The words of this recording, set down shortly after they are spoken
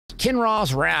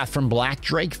Kinra's Wrath from Black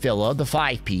Drake Phila, the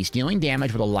 5-piece, dealing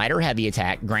damage with a light or heavy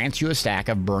attack, grants you a stack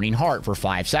of Burning Heart for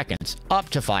 5 seconds, up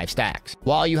to 5 stacks.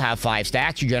 While you have 5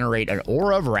 stacks, you generate an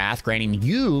Aura of Wrath, granting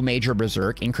you Major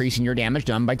Berserk, increasing your damage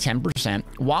done by 10%.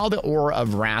 While the Aura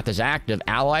of Wrath is active,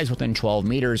 allies within 12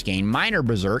 meters gain Minor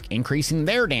Berserk, increasing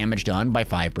their damage done by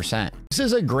 5%. This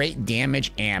is a great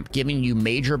damage amp, giving you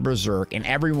Major Berserk and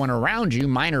everyone around you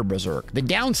Minor Berserk. The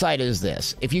downside is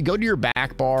this: if you go to your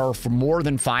back bar for more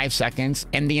than 5 seconds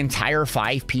and the entire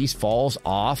 5-piece falls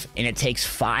off and it takes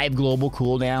 5 global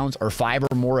cooldowns or 5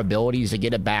 or more abilities to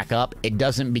get it back up, it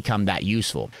doesn't become that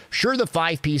useful. Sure, the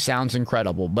 5-piece sounds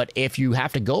incredible, but if you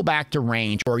have to go back to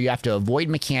range or you have to avoid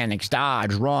mechanics,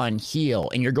 dodge, run, heal,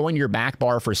 and you're going to your back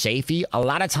bar for safety, a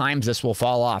lot of times this will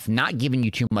fall off, not giving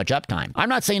you too much uptime. I'm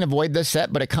not saying avoid this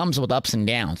set, but it comes with ups and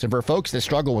downs, and for folks that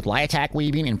struggle with light attack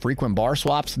weaving and frequent bar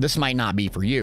swaps, this might not be for you.